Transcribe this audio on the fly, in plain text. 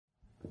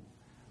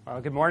Well,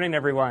 good morning,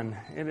 everyone.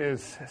 It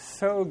is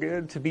so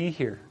good to be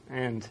here.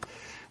 And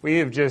we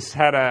have just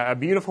had a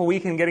beautiful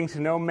weekend getting to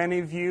know many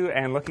of you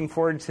and looking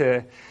forward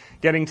to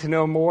getting to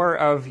know more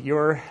of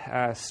your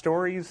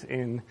stories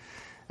in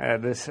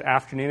this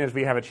afternoon as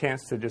we have a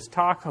chance to just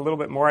talk a little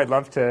bit more. I'd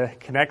love to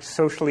connect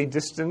socially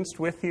distanced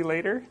with you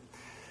later.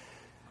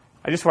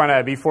 I just want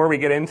to, before we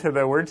get into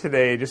the word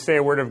today, just say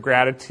a word of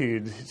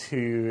gratitude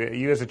to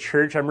you as a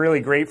church. I'm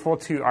really grateful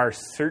to our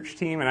search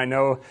team, and I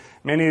know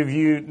many of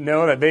you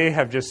know that they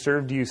have just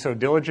served you so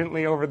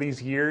diligently over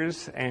these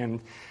years, and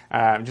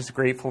I'm just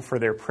grateful for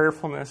their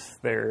prayerfulness,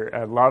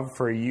 their love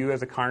for you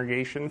as a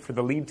congregation. For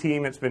the lead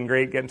team, it's been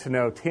great getting to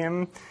know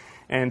Tim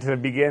and to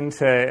begin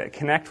to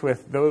connect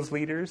with those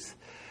leaders.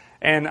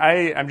 And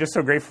I'm just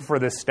so grateful for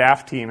this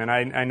staff team, and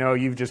I know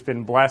you've just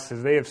been blessed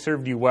as they have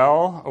served you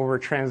well over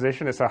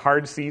transition. It's a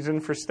hard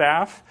season for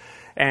staff.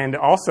 And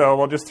also,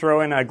 we'll just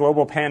throw in a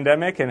global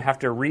pandemic and have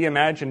to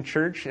reimagine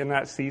church in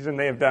that season.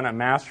 They have done a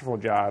masterful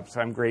job, so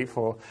I'm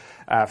grateful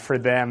for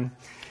them.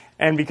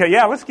 And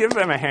let's give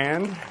them a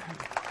hand.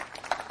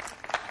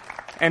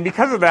 And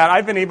because of that,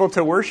 I've been able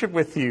to worship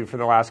with you for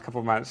the last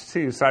couple months,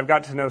 too. So I've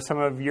got to know some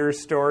of your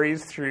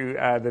stories through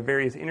the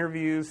various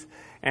interviews.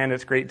 And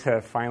it's great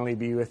to finally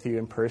be with you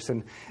in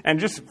person. And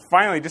just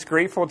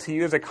grateful to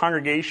you as a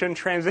congregation.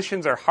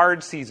 Transitions are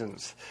hard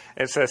seasons.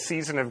 It's a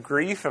season of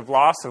grief, of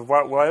loss of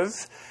what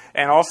was,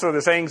 and also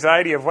this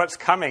anxiety of what's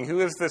coming.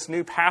 Who is this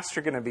new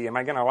pastor going to be? Am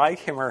I going to like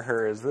him or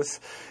her? Is this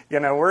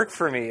going to work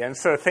for me? And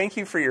so thank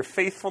you for your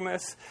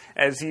faithfulness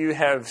as you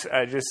have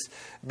just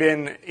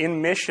been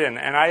in mission.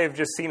 And I have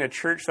just seen a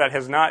church that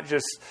has not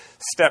just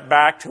stepped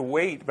back to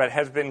wait, but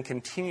has been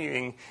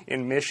continuing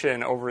in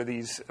mission over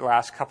these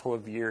last couple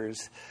of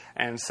years.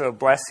 And so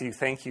bless you.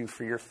 Thank you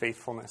for your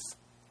faithfulness.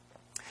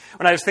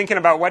 When I was thinking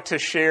about what to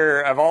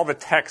share of all the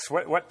texts,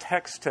 what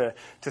text to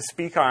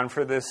speak on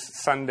for this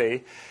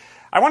Sunday,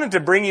 I wanted to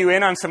bring you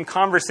in on some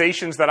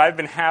conversations that I've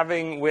been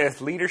having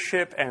with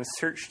leadership and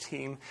search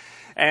team,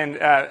 and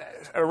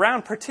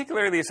around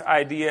particularly this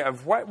idea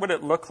of what would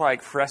it look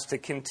like for us to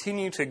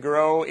continue to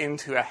grow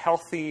into a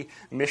healthy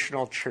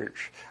missional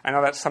church. I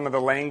know that's some of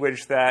the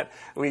language that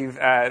we've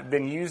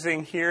been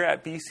using here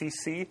at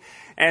BCC.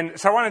 And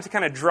so I wanted to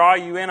kind of draw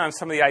you in on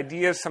some of the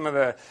ideas, some of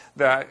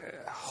the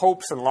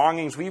hopes and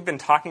longings we've been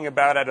talking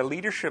about at a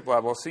leadership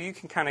level, so you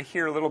can kind of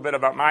hear a little bit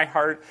about my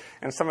heart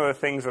and some of the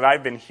things that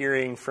I've been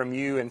hearing from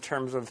you in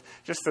terms of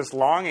just this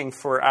longing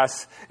for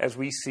us as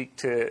we seek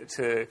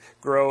to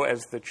grow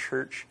as the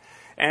church.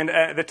 And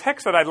the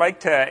text that I'd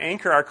like to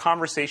anchor our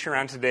conversation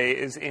around today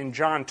is in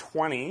John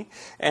 20.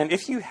 And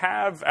if you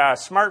have a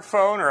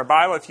smartphone or a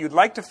Bible, if you'd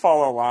like to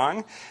follow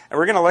along,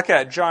 we're going to look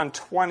at John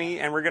 20,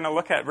 and we're going to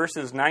look at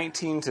verses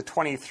 19 to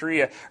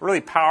 23, a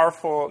really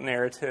powerful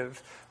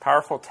narrative,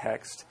 powerful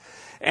text.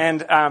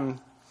 And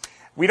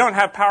we don't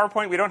have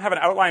PowerPoint, we don't have an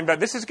outline,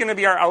 but this is going to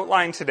be our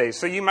outline today.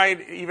 So you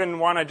might even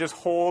want to just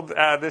hold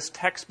this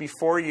text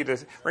before you.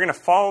 We're going to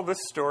follow this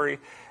story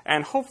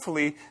and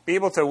hopefully be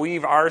able to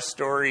weave our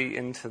story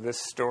into this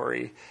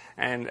story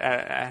and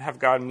have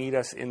God meet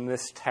us in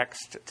this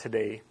text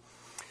today.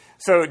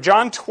 So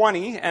John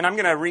 20, and I'm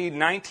going to read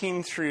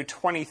 19 through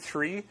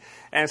 23.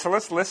 And so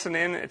let's listen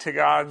in to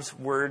God's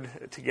word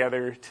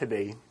together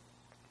today.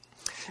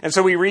 And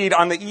so we read,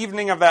 on the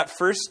evening of that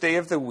first day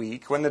of the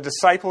week, when the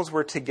disciples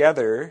were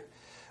together,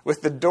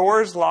 with the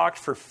doors locked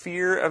for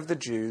fear of the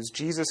Jews,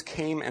 Jesus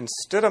came and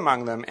stood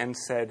among them and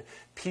said,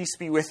 "Peace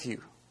be with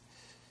you."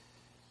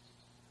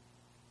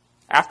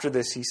 After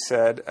this, he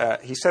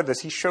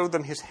showed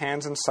them his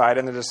hands and side,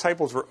 and the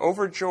disciples were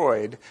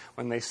overjoyed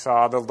when they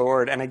saw the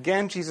Lord. And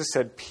again, Jesus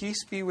said,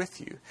 "Peace be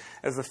with you.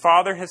 As the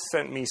Father has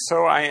sent me,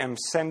 so I am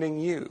sending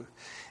you."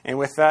 And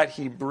with that,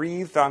 he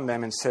breathed on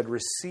them and said,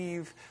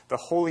 "Receive the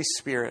Holy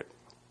Spirit.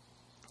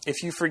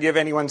 If you forgive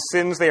anyone's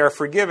sins, they are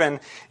forgiven.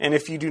 And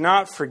if you do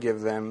not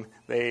forgive them,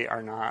 they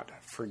are not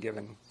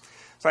forgiven."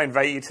 So I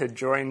invite you to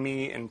join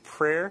me in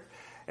prayer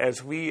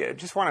as we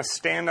just want to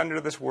stand under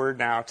this word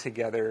now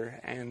together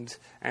and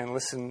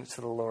listen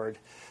to the Lord.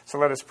 So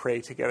let us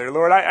pray together.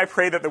 Lord, I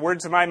pray that the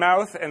words of my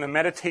mouth and the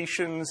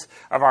meditations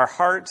of our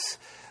hearts,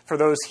 for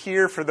those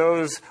here, for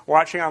those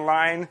watching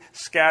online,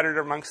 scattered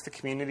amongst the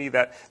community,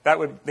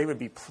 they would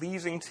be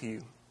pleasing to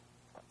you.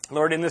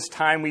 Lord, in this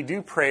time we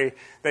do pray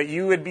that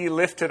you would be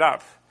lifted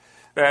up,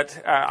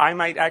 that I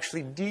might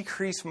actually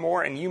decrease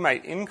more and you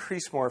might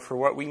increase more, for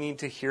what we need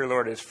to hear,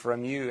 Lord, is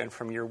from you and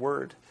from your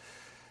word.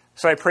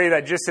 So I pray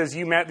that just as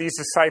you met these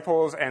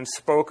disciples and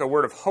spoke a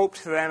word of hope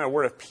to them, a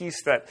word of peace,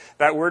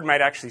 that word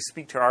might actually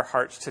speak to our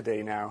hearts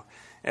today now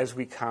as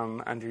we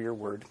come under your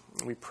word.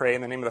 We pray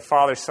in the name of the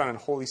Father, Son, and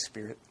Holy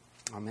Spirit.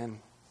 Amen.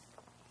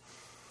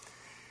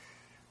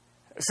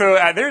 So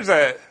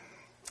there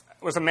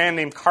was a man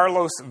named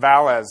Carlos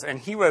Valles, and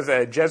he was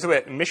a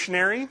Jesuit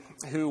missionary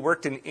who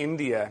worked in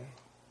India.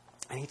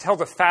 And he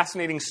tells a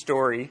fascinating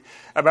story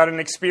about an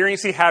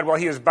experience he had while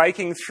he was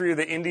biking through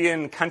the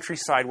Indian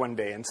countryside one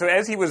day. And so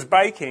as he was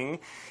biking,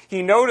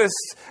 he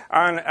noticed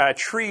on a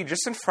tree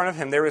just in front of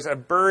him, there was a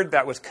bird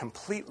that was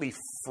completely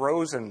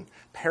frozen,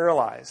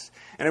 paralyzed.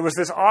 And it was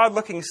this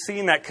odd-looking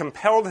scene that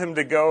compelled him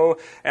to go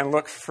and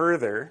look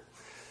further.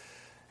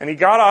 And he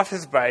got off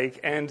his bike,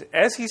 and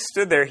as he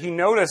stood there, he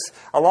noticed,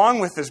 along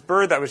with this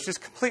bird that was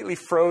just completely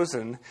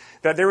frozen,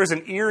 that there was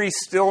an eerie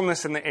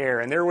stillness in the air,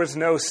 and there was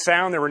no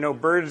sound, there were no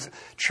birds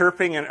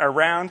chirping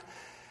around,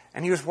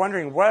 and he was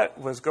wondering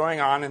what was going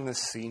on in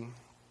this scene.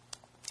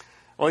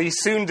 Well, he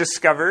soon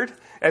discovered,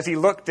 as he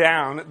looked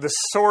down, the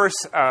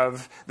source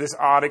of this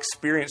odd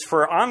experience.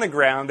 For on the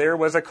ground, there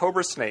was a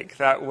cobra snake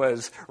that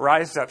was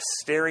rised up,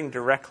 staring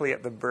directly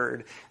at the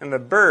bird. And the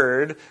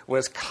bird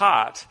was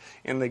caught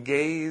in the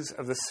gaze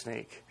of the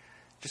snake,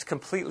 just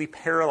completely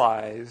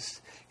paralyzed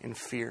in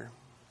fear.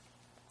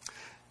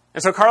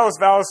 And so Carlos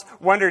Valles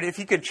wondered if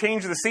he could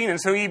change the scene. And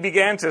so he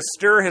began to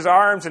stir his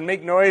arms and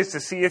make noise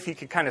to see if he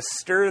could kind of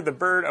stir the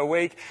bird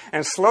awake.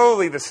 And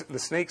slowly the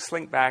snake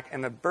slinked back,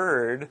 and the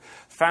bird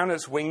found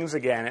its wings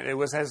again. And it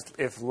was as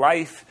if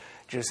life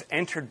just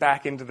entered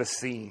back into the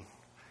scene.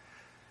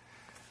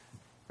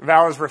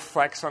 Valles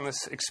reflects on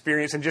this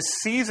experience and just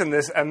sees in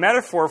this a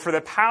metaphor for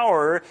the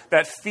power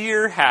that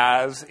fear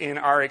has in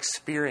our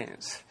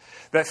experience.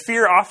 That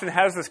fear often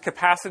has this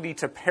capacity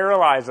to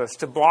paralyze us,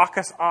 to block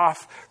us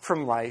off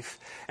from life.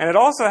 And it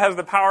also has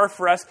the power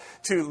for us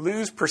to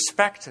lose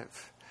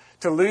perspective,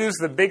 to lose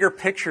the bigger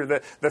picture,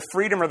 the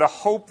freedom or the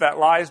hope that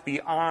lies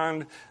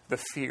beyond the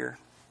fear.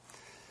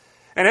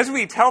 And as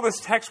we tell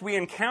this text, we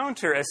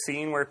encounter a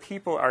scene where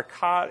people are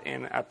caught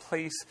in a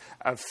place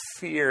of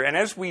fear. And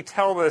as we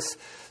tell this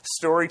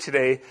story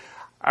today,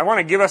 I want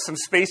to give us some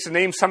space to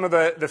name some of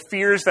the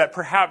fears that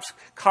perhaps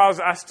cause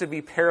us to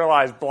be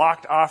paralyzed,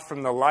 blocked off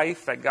from the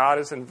life that God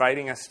is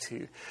inviting us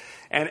to.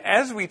 And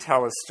as we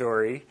tell a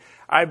story,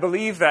 I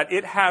believe that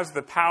it has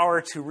the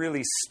power to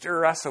really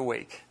stir us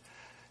awake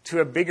to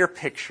a bigger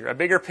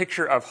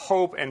picture of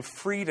hope and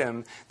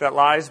freedom that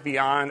lies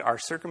beyond our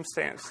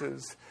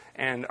circumstances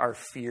and our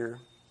fear.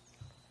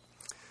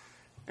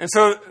 And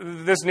so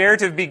this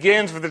narrative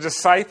begins with the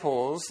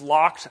disciples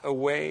locked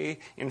away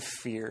in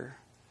fear.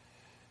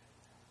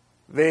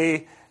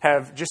 They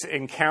have just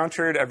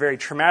encountered a very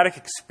traumatic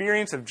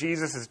experience of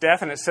Jesus'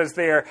 death, and it says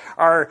they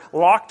are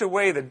locked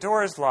away, the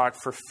door is locked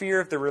for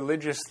fear of the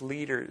religious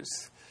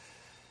leaders.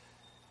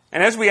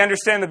 And as we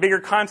understand the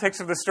bigger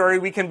context of the story,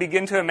 we can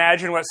begin to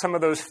imagine what some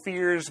of those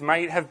fears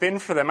might have been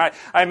for them. I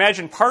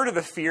imagine part of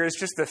the fear is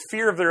just the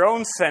fear of their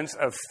own sense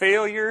of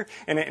failure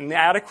and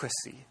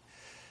inadequacy.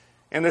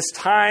 In this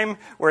time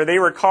where they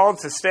were called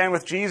to stand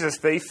with Jesus,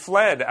 they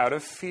fled out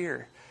of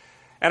fear.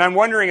 And I'm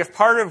wondering if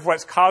part of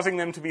what's causing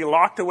them to be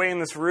locked away in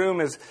this room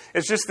is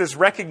just this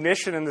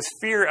recognition and this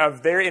fear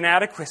of their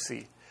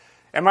inadequacy.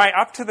 Am I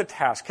up to the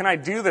task? Can I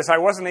do this? I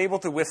wasn't able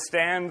to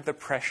withstand the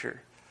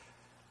pressure.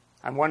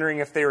 I'm wondering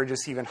if they were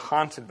just even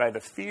haunted by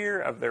the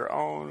fear of their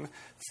own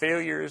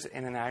failures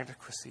and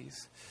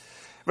inadequacies.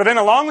 But then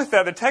along with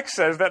that, the text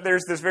says that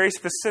there's this very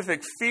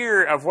specific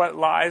fear of what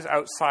lies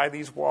outside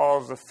these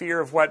walls, a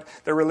fear of what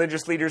the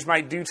religious leaders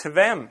might do to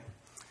them.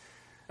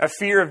 A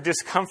fear of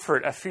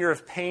discomfort, a fear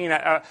of pain,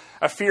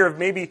 a fear of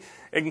maybe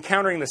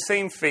encountering the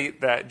same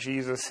fate that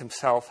Jesus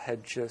himself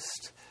had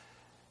just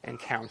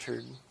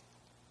encountered.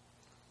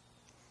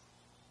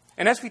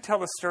 And as we tell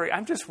the story,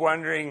 I'm just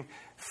wondering,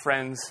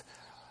 friends,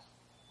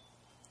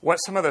 what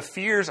some of the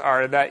fears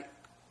are that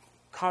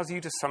cause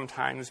you to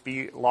sometimes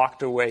be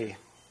locked away.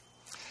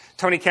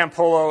 Tony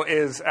Campolo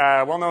is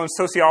a well-known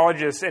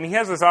sociologist, and he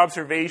has this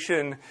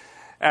observation.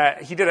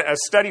 He did a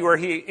study where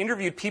he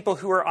interviewed people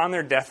who were on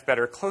their deathbed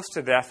or close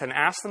to death and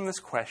asked them this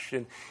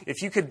question: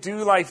 if you could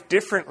do life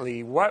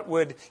differently, what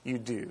would you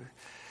do?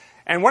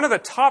 And one of the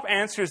top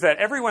answers that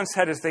everyone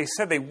said is they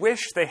said they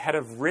wish they had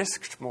have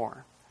risked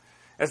more.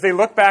 As they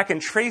look back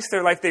and trace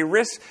their life, they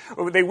wish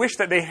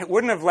that they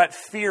wouldn't have let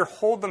fear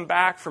hold them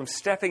back from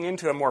stepping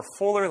into a more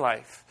fuller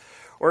life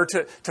or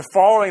to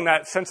following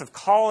that sense of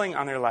calling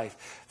on their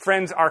life.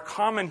 Friends, our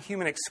common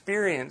human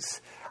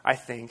experience, I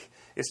think,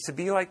 is to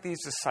be like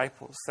these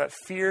disciples, that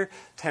fear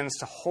tends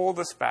to hold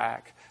us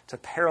back, to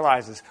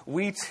paralyze us.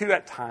 We too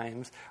at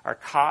times are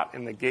caught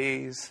in the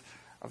gaze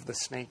of the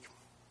snake.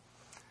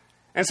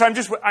 And so I'm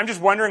just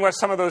wondering what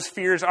some of those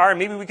fears are.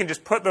 Maybe we can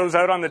just put those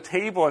out on the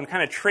table and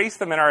kind of trace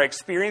them in our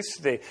experience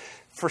today.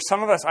 For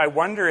some of us, I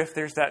wonder if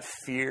there's that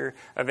fear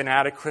of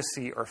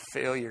inadequacy or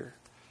failure.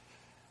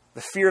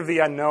 The fear of the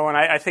unknown.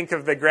 I think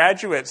of the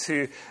graduates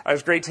who, it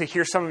was great to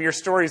hear some of your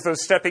stories,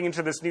 those stepping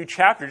into this new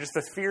chapter, just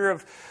the fear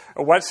of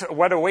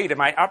what await.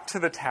 Am I up to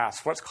the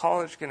task? What's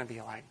college going to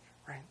be like?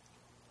 Right?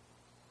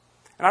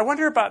 And I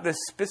wonder about this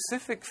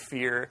specific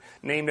fear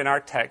named in our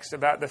text,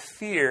 about the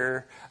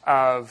fear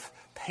of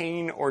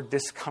pain or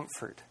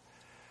discomfort.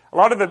 A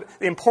lot of the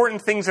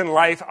important things in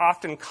life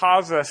often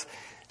cause us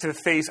to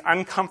face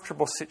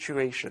uncomfortable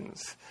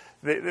situations.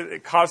 They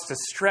cause to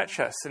stretch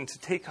us and to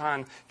take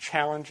on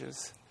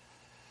challenges.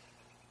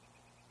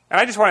 And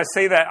I just want to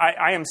say that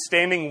I am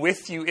standing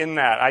with you in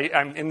that.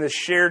 I'm in this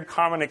shared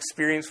common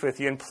experience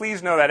with you. And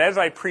please know that as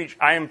I preach,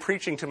 I am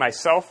preaching to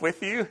myself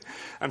with you.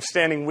 I'm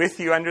standing with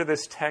you under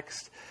this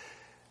text.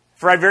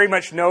 For I very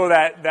much know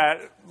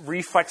that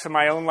reflex in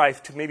my own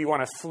life to maybe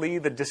want to flee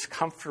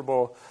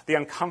the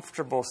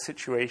uncomfortable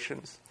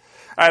situations.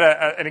 I had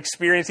an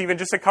experience even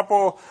just a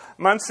couple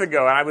months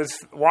ago, and I was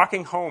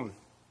walking home.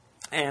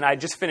 And I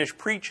just finished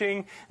preaching,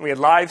 and we had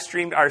live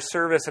streamed our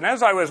service. And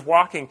as I was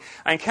walking,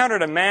 I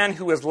encountered a man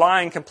who was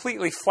lying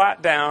completely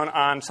flat down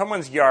on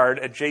someone's yard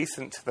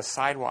adjacent to the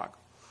sidewalk.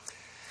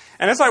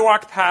 And as I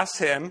walked past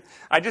him,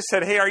 I just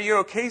said, "Hey, are you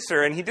okay,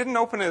 sir?" And he didn't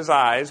open his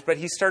eyes, but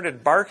he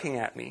started barking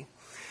at me.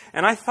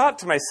 And I thought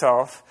to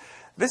myself,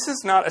 this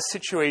is not a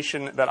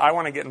situation that I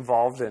want to get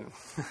involved in.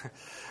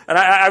 And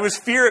I was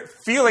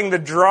feeling the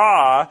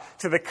draw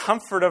to the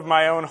comfort of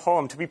my own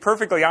home. To be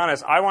perfectly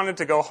honest, I wanted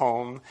to go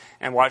home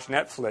and watch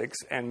Netflix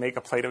and make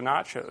a plate of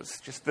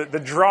nachos. Just the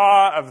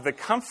draw of the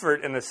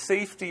comfort and the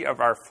safety of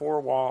our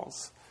four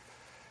walls.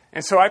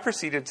 And so I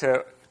proceeded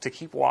to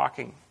keep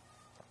walking.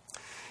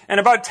 And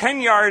about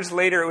 10 yards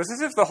later, it was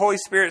as if the Holy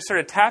Spirit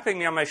started tapping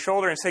me on my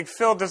shoulder and saying,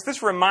 "Phil, does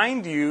this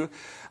remind you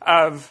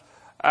of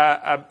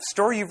a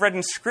story you've read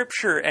in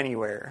Scripture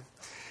anywhere?"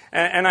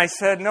 And I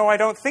said, "No, I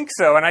don't think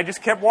so." And I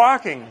just kept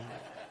walking.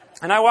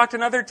 And I walked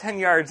another 10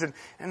 yards, and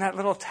that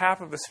little tap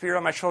of the Spirit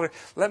on my shoulder,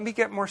 "Let me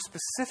get more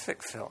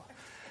specific, Phil.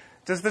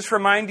 Does this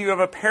remind you of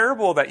a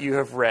parable that you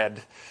have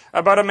read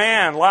about a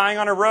man lying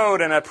on a road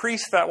and a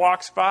priest that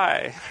walks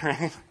by?"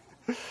 Right?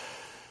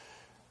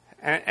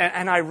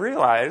 And I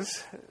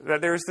realized that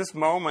there's this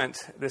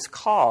moment, this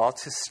call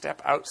to step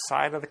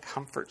outside of the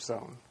comfort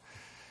zone.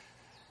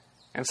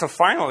 And so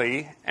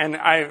finally, and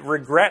I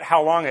regret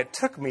how long it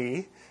took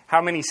me,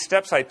 how many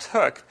steps I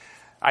took,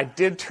 I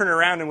did turn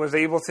around and was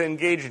able to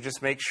engage and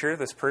just make sure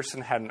this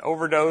person had an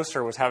overdose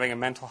or was having a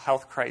mental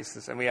health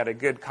crisis, and we had a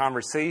good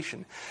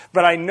conversation.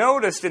 But I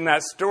noticed in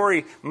that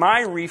story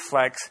my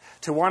reflex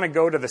to want to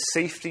go to the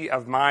safety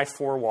of my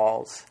four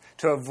walls,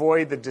 to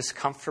avoid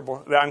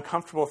the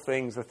uncomfortable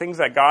things, the things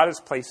that God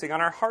is placing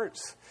on our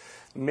hearts.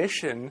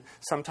 Mission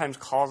sometimes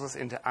calls us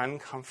into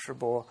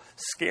uncomfortable,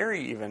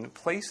 scary even,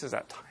 places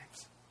at times.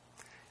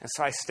 And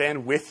so I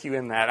stand with you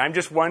in that. I'm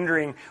just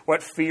wondering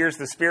what fears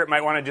the Spirit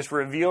might want to just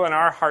reveal in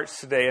our hearts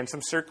today and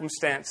some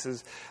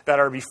circumstances that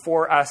are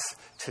before us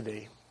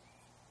today.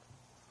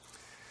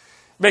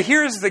 But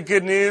here's the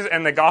good news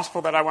and the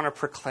gospel that I want to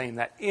proclaim,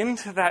 that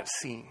into that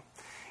scene,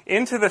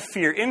 into the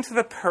fear, into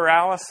the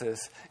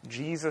paralysis,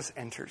 Jesus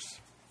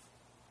enters.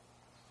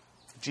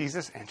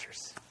 Jesus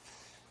enters.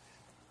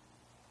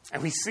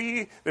 And we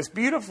see this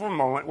beautiful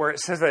moment where it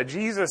says that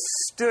Jesus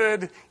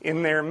stood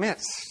in their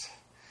midst.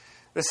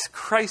 This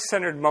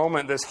Christ-centered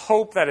moment, this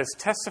hope that is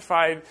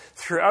testified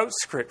throughout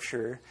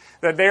Scripture,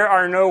 that there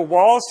are no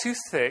walls too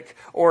thick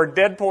or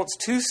deadbolts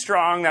too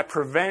strong that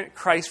prevent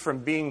Christ from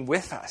being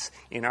with us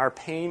in our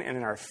pain and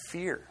in our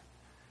fear.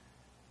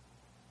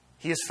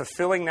 He is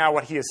fulfilling now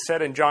what he has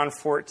said in John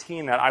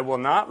 14, that I will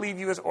not leave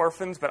you as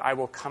orphans, but I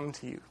will come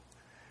to you.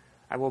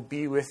 I will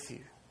be with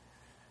you.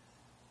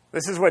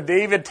 This is what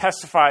David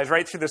testifies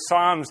right through the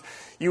Psalms.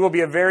 You will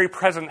be a very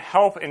present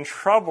help in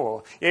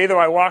trouble. Yea, though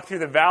I walk through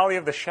the valley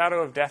of the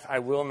shadow of death, I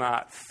will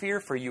not fear,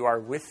 for you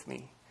are with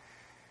me.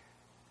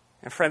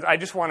 And friends, I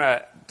just want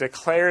to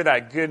declare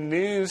that good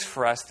news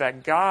for us,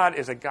 that God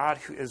is a God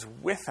who is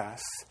with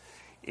us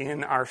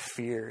in our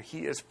fear.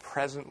 He is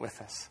present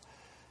with us.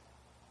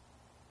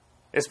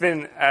 It's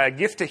been a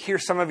gift to hear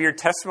some of your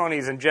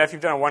testimonies. And Jeff,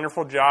 you've done a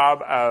wonderful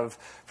job of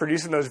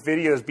producing those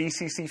videos,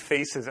 BCC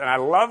Faces. And I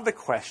love the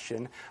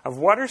question of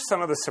what are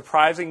some of the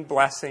surprising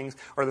blessings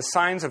or the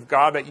signs of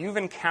God that you've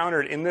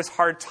encountered in this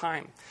hard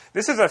time.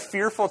 This is a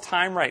fearful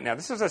time right now.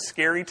 This is a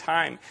scary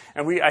time.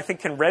 And we, I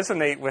think, can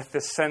resonate with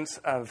this sense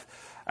of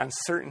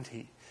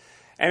uncertainty.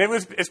 And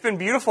it's been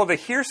beautiful to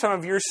hear some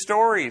of your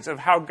stories of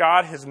how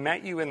God has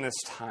met you in this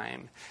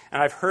time.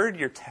 And I've heard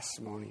your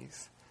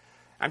testimonies.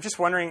 I'm just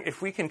wondering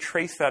if we can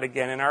trace that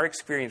again in our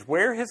experience.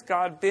 Where has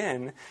God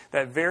been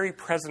that very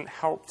present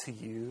help to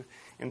you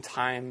in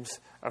times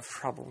of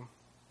trouble?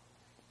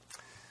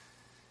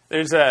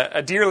 There's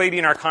a dear lady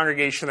in our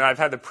congregation that I've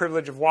had the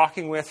privilege of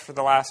walking with for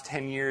the last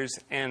 10 years.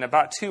 And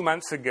about 2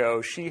 months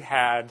ago, she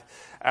had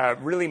a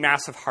really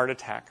massive heart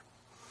attack.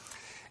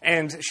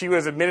 And she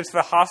was admitted to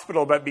the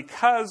hospital, but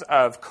because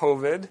of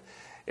COVID,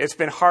 it's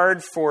been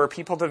hard for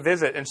people to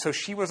visit, and so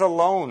she was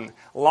alone,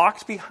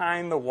 locked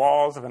behind the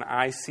walls of an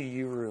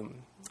ICU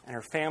room. And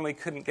her family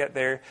couldn't get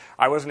there.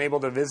 I wasn't able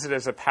to visit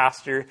as a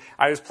pastor.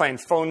 I was playing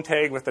phone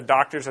tag with the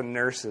doctors and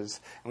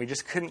nurses, and we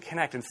just couldn't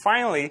connect. And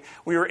finally,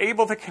 we were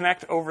able to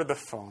connect over the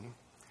phone.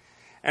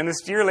 And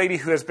this dear lady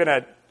who has been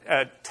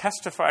a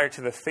testifier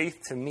to the faith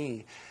to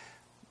me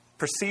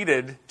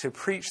proceeded to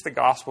preach the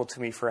gospel to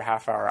me for a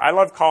half hour. I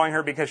love calling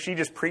her because she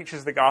just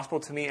preaches the gospel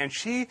to me. And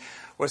she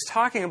was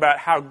talking about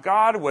how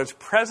God was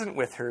present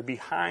with her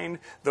behind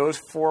those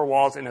four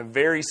walls in a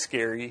very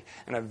scary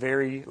and a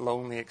very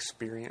lonely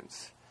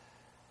experience.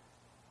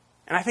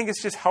 And I think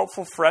it's just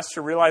helpful for us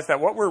to realize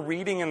that what we're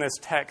reading in this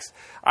text,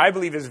 I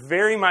believe, is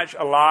very much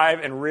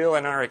alive and real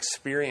in our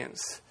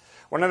experience.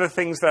 One of the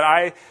things that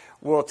I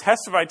will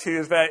testify to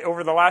is that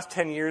over the last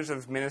 10 years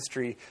of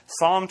ministry,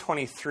 Psalm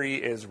 23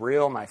 is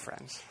real, my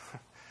friends.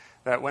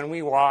 That when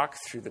we walk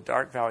through the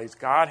dark valleys,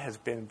 God has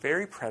been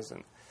very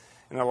present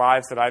in the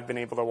lives that I've been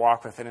able to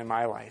walk with and in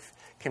my life.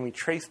 Can we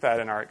trace that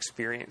in our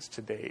experience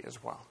today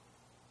as well?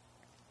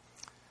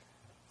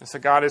 And so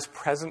God is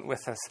present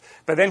with us.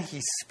 But then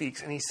he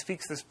speaks, and he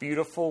speaks this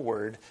beautiful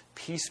word,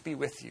 peace be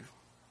with you.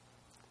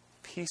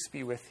 Peace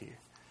be with you.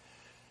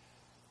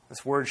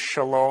 This word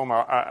shalom,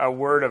 a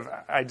word of,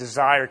 I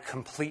desire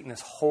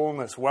completeness,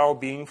 wholeness,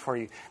 well-being for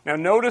you. Now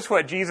notice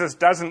what Jesus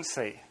doesn't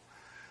say.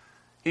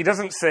 He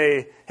doesn't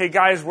say, hey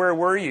guys, where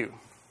were you?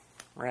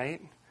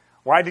 Right?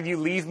 Why did you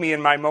leave me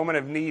in my moment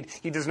of need?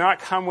 He does not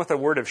come with a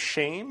word of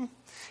shame.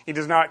 He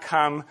does not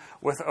come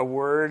with a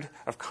word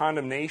of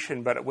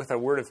condemnation, but with a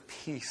word of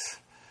peace.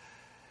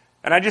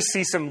 And I just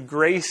see some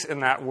grace in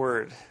that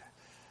word.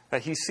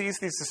 That he sees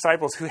these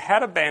disciples who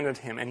had abandoned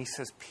him, and he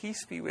says,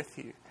 peace be with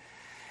you.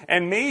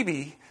 And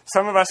maybe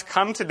some of us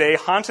come today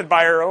haunted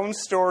by our own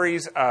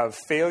stories of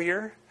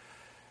failure,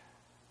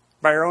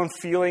 by our own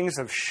feelings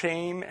of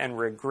shame and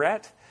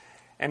regret.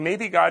 And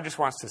maybe God just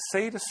wants to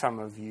say to some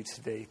of you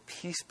today,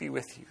 peace be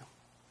with you.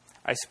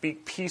 I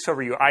speak peace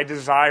over you. I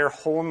desire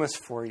wholeness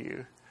for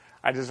you.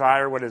 I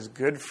desire what is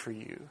good for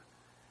you.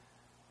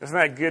 Isn't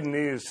that good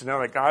news to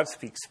know that God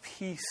speaks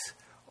peace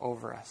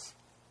over us?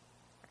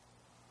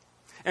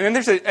 And then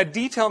there's a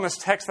detail in this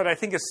text that I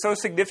think is so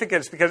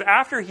significant. It's because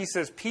after he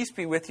says, peace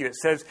be with you, it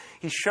says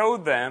he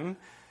showed them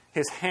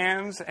his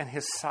hands and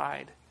his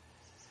side.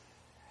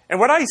 And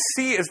what I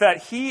see is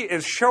that he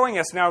is showing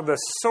us now the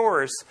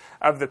source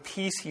of the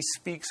peace he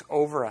speaks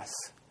over us.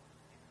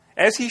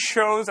 As he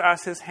shows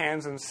us his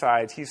hands and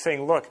sides, he's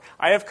saying, look,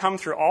 I have come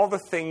through all the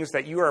things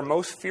that you are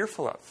most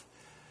fearful of.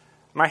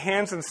 My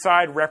hands and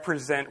side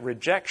represent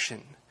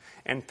rejection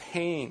and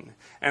pain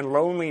and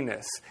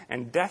loneliness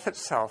and death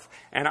itself.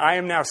 And I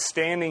am now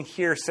standing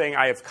here saying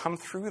I have come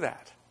through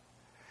that.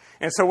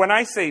 And so when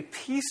I say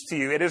peace to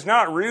you, it is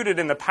not rooted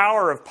in the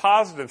power of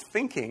positive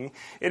thinking.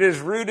 It is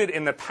rooted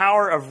in the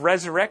power of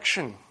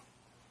resurrection.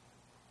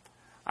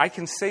 I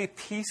can say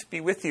peace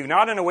be with you,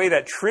 not in a way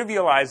that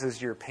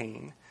trivializes your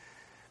pain,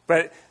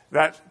 but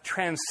that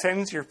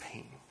transcends your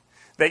pain.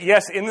 That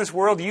yes, in this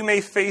world you may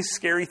face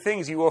scary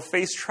things, you will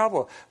face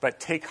trouble, but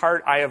take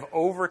heart, I have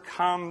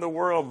overcome the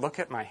world. Look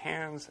at my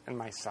hands and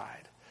my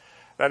side.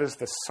 That is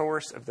the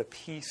source of the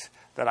peace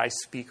that I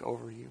speak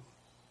over you.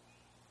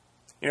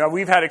 You know,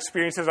 we've had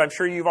experiences, I'm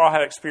sure you've all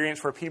had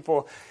experience where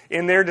people,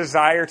 in their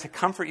desire to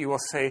comfort you, will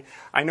say,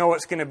 I know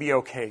it's going to be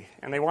okay.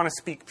 And they want to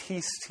speak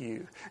peace to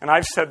you. And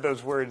I've said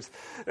those words.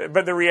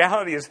 But the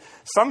reality is,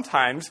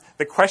 sometimes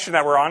the question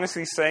that we're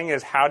honestly saying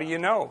is, how do you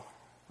know?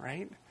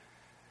 Right?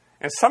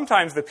 And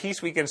sometimes the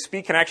peace we can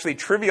speak can actually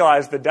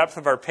trivialize the depth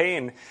of our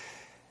pain.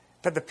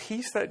 But the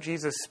peace that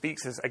Jesus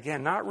speaks is,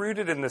 again, not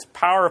rooted in this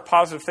power of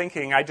positive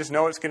thinking, I just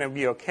know it's going to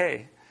be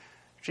okay.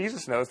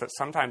 Jesus knows that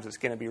sometimes it's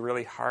going to be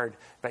really hard,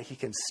 but he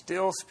can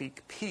still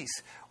speak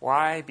peace.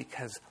 Why?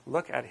 Because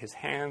look at his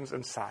hands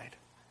and side.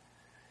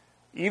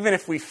 Even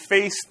if we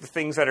face the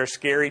things that are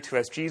scary to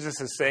us, Jesus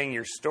is saying,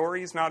 your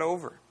story is not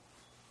over.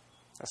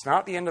 That's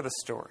not the end of the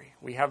story.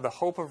 We have the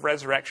hope of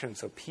resurrection,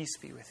 so peace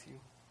be with you.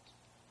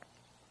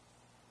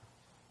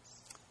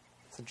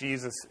 So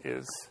Jesus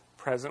is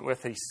present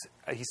with us.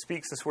 He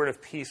speaks this word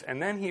of peace,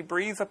 and then he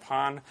breathes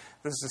upon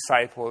his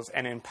disciples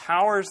and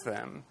empowers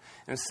them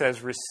and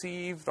says,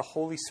 receive the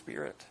Holy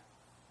Spirit.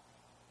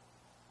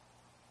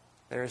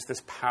 There is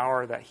this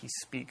power that he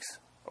speaks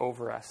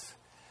over us,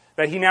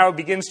 that he now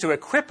begins to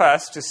equip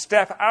us to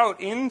step out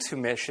into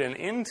mission,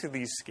 into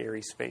these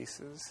scary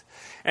spaces.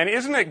 And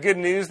isn't it good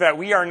news that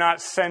we are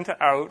not sent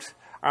out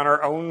on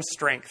our own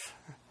strength?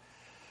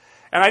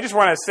 And I just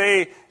want to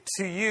say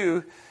to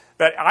you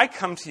that I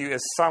come to you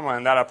as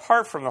someone that,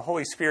 apart from the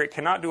Holy Spirit,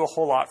 cannot do a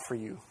whole lot for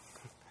you.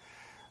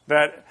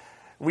 That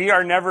we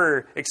are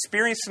never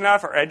experienced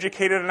enough or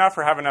educated enough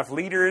or have enough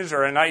leaders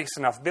or a nice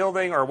enough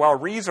building or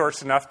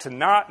well-resourced enough to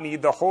not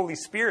need the Holy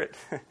Spirit.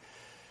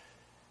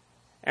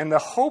 And the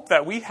hope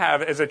that we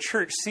have as a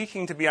church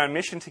seeking to be on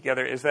mission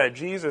together is that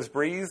Jesus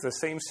breathes the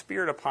same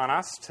Spirit upon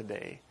us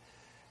today.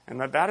 And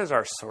that is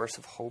our source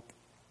of hope.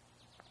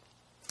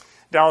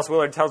 Dallas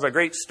Willard tells a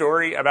great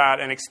story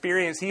about an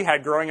experience he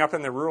had growing up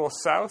in the rural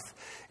South.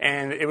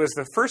 And it was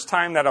the first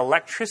time that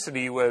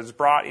electricity was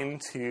brought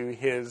into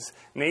his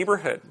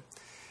neighborhood.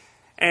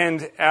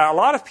 And a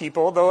lot of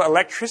people, though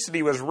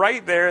electricity was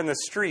right there in the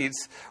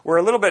streets, were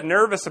a little bit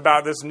nervous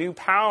about this new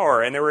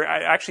power. And they were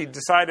actually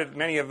decided,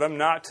 many of them,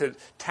 not to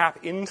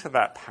tap into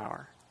that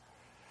power.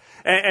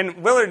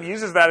 And Willard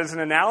uses that as an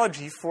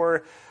analogy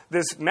for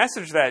this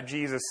message that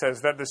Jesus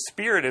says, that the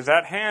Spirit is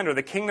at hand, or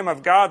the kingdom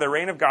of God, the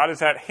reign of God is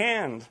at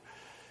hand,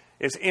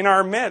 is in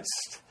our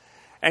midst.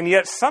 And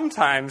yet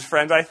sometimes,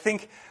 friends, I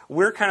think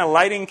we're kind of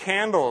lighting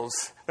candles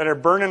that are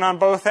burning on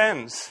both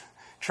ends.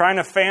 trying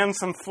to fan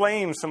some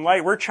flames, some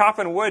light. We're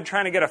chopping wood,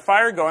 trying to get a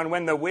fire going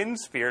when the wind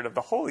spirit of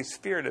the Holy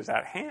Spirit is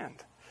at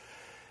hand.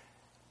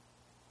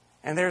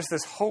 And there's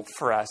this hope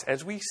for us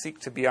as we seek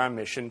to be on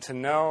mission, to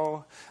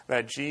know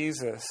that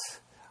Jesus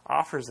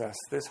offers us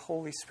this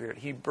Holy Spirit.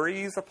 He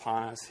breathes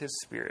upon us His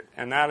Spirit,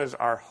 and that is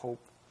our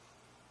hope.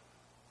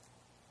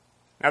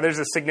 Now, there's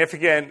a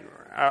significant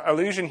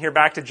allusion here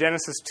back to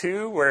Genesis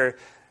 2, where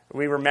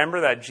we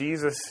remember that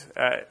Jesus,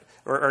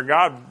 or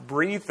God,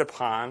 breathed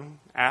upon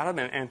Adam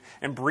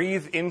and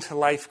breathed into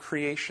life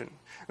creation.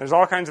 There's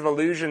all kinds of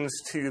allusions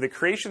to the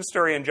creation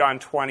story in John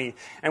 20.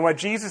 And what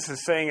Jesus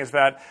is saying is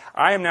that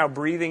I am now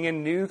breathing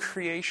in new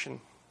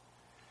creation.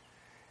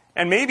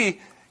 And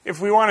maybe if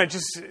we want to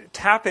just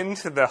tap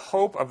into the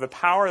hope of the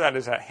power that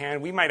is at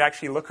hand, we might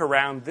actually look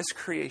around this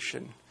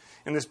creation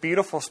in this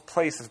beautiful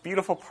place, this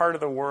beautiful part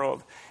of the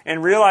world,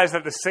 and realize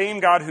that the same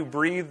God who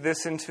breathed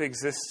this into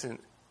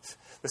existence,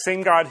 the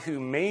same God who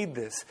made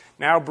this,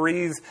 now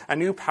breathes a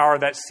new power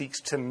that seeks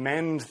to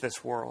mend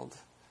this world.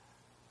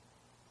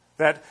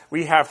 That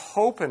we have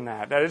hope in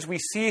that as we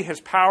see His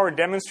power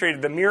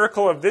demonstrated, the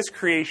miracle of this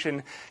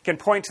creation can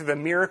point to the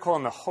miracle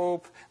and the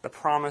hope, the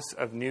promise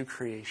of new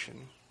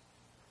creation.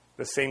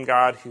 The same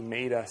God who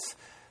made us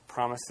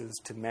promises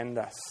to mend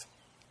us.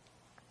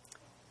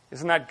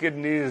 Isn't that good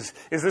news?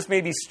 Is this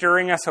maybe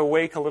stirring us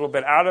awake a little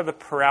bit out of the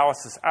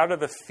paralysis, out of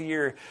the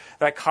fear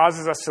that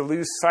causes us to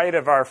lose sight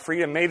of our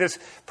freedom? May this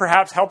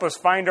perhaps help us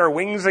find our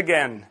wings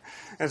again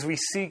as we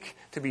seek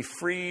to be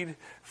freed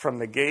from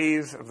the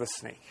gaze of the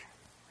snake.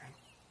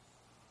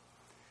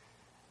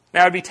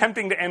 Now, it'd be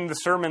tempting to end the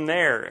sermon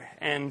there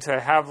and to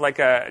have like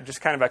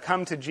just kind of a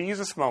come to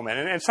Jesus moment.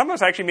 And some of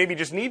us actually maybe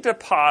just need to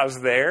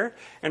pause there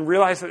and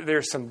realize that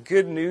there's some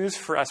good news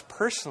for us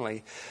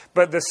personally.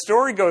 But the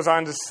story goes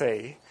on to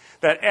say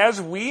that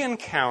as we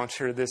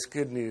encounter this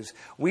good news,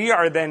 we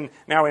are then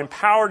now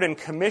empowered and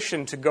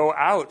commissioned to go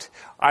out.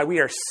 We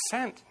are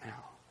sent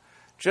now,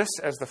 just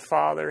as the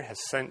Father has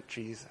sent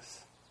Jesus.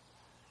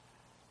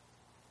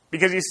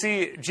 Because you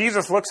see,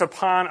 Jesus looks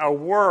upon a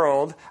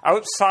world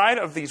outside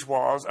of these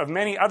walls of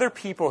many other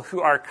people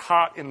who are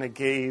caught in the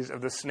gaze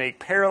of the snake,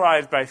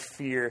 paralyzed by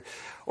fear,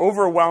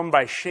 overwhelmed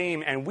by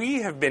shame, and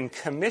we have been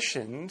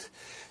commissioned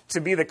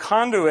to be the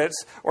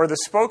conduits or the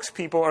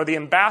spokespeople or the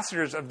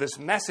ambassadors of this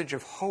message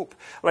of hope.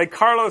 Like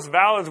Carlos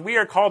Valles, we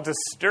are called to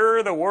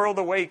stir the world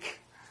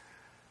awake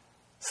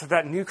so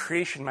that new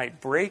creation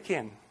might break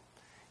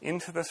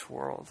into this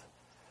world,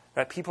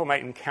 that people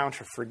might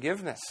encounter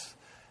forgiveness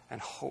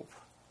and hope.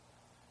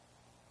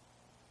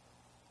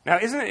 Now,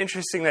 isn't it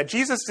interesting that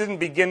Jesus didn't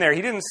begin there?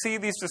 He didn't see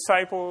these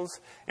disciples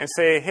and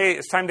say, hey,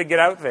 it's time to get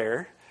out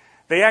there.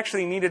 They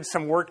actually needed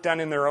some work done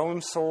in their own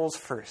souls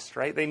first,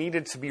 right? They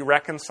needed to be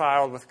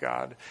reconciled with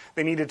God.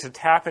 They needed to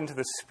tap into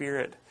the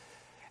Spirit.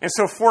 And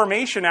so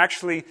formation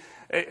actually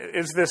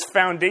is this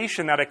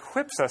foundation that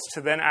equips us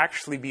to then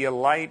actually be a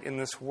light in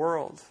this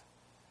world.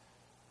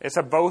 It's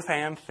a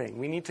both-and thing.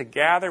 We need to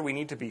gather, we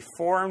need to be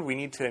formed, we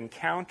need to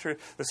encounter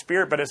the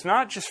Spirit, but it's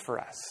not just for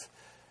us.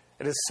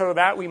 It is so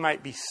that we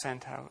might be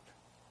sent out.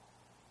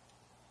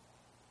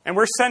 And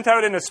we're sent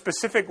out in a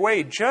specific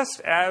way,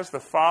 just as the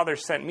Father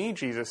sent me,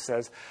 Jesus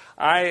says,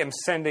 I am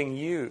sending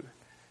you.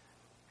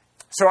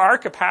 So our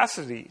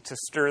capacity to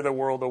stir the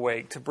world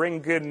awake, to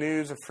bring good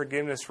news of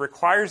forgiveness,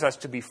 requires us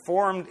to be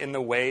formed in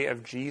the way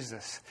of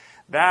Jesus.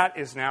 That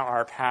is now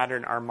our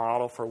pattern, our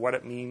model for what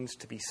it means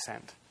to be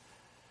sent.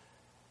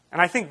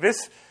 And I think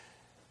this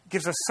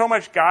gives us so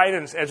much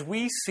guidance as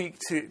we seek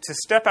to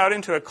step out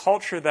into a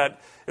culture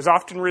that is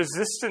often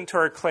resistant to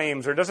our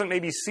claims or doesn't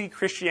maybe see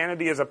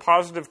Christianity as a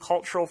positive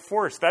cultural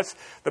force. That's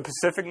the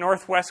Pacific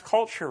Northwest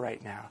culture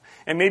right now.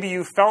 And maybe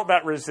you felt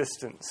that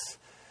resistance.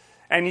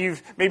 And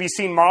you've maybe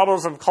seen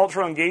models of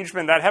cultural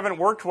engagement that haven't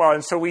worked well,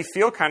 and so we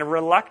feel kind of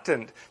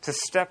reluctant to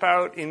step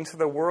out into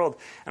the world.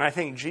 And I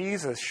think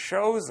Jesus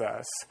shows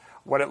us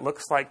what it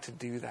looks like to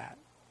do that.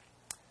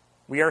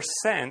 We are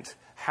sent.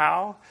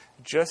 How?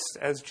 Just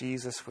as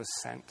Jesus was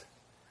sent.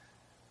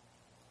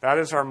 That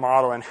is our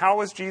model. And how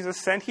was Jesus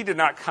sent? He did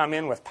not come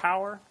in with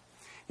power.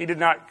 He did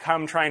not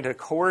come trying to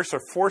coerce or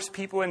force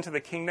people into the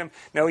kingdom.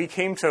 No, he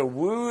came to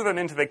woo them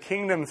into the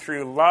kingdom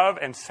through love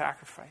and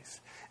sacrifice.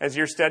 As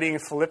you're studying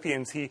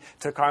Philippians, he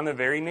took on the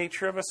very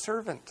nature of a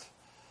servant.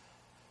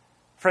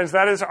 Friends,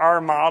 that is our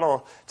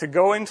model, to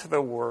go into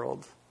the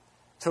world,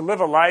 to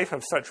live a life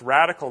of such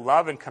radical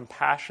love and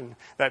compassion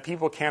that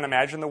people can't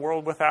imagine the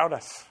world without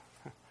us.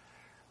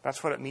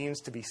 That's what it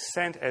means to be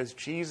sent as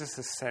Jesus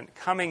is sent,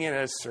 coming in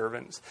as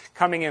servants,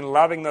 coming in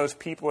loving those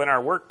people in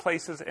our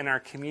workplaces, in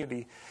our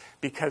community,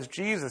 because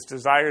Jesus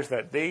desires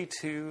that they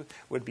too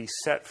would be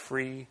set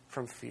free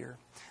from fear,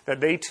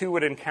 that they too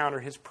would encounter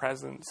his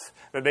presence,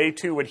 that they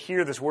too would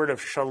hear this word of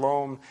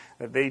shalom,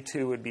 that they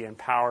too would be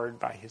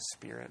empowered by his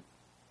Spirit.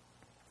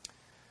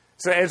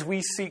 So as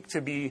we seek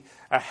to be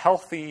a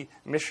healthy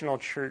missional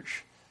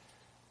church,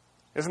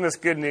 isn't this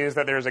good news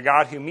that there's a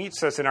God who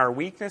meets us in our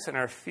weakness and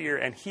our fear,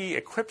 and he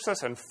equips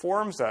us and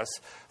forms us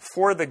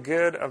for the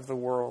good of the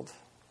world?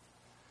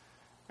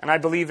 And I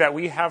believe that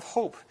we have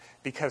hope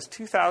because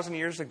 2,000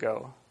 years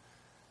ago,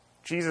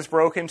 Jesus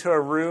broke into a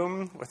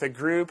room with a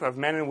group of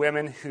men and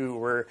women who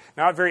were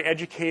not very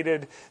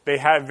educated. They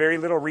had very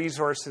little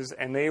resources,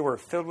 and they were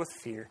filled with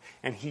fear.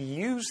 And he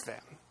used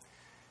them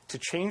to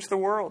change the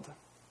world,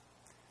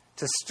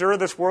 to stir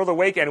this world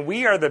awake. And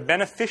we are the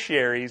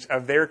beneficiaries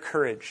of their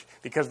courage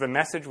because the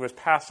message was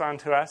passed on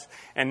to us.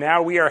 And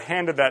now we are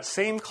handed that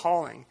same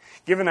calling,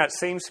 given that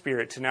same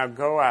Spirit to now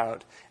go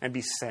out and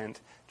be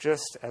sent,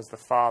 just as the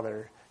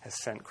Father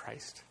has sent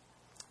Christ.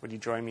 Would you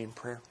join me in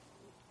prayer?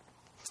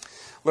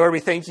 Lord,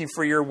 we thank you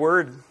for your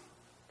word.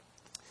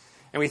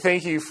 And we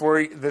thank you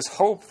for this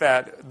hope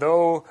that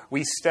though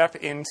we step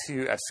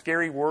into a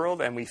scary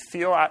world and we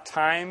feel at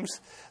times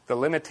the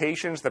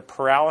limitations, the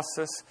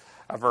paralysis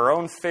of our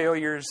own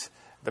failures,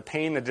 the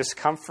pain, the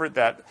discomfort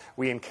that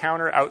we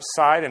encounter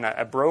outside in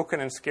a broken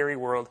and scary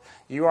world,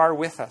 you are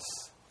with us.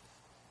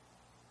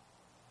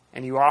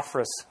 And you offer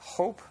us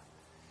hope,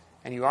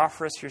 and you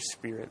offer us your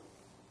Spirit.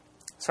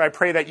 So I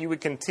pray that you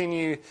would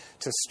continue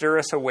to stir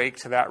us awake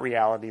to that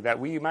reality, that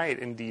we might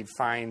indeed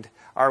find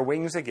our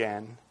wings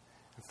again,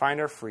 and find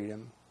our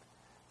freedom,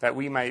 that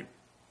we might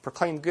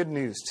proclaim good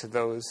news to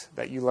those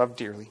that you love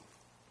dearly.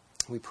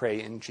 We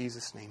pray in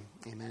Jesus' name.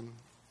 Amen.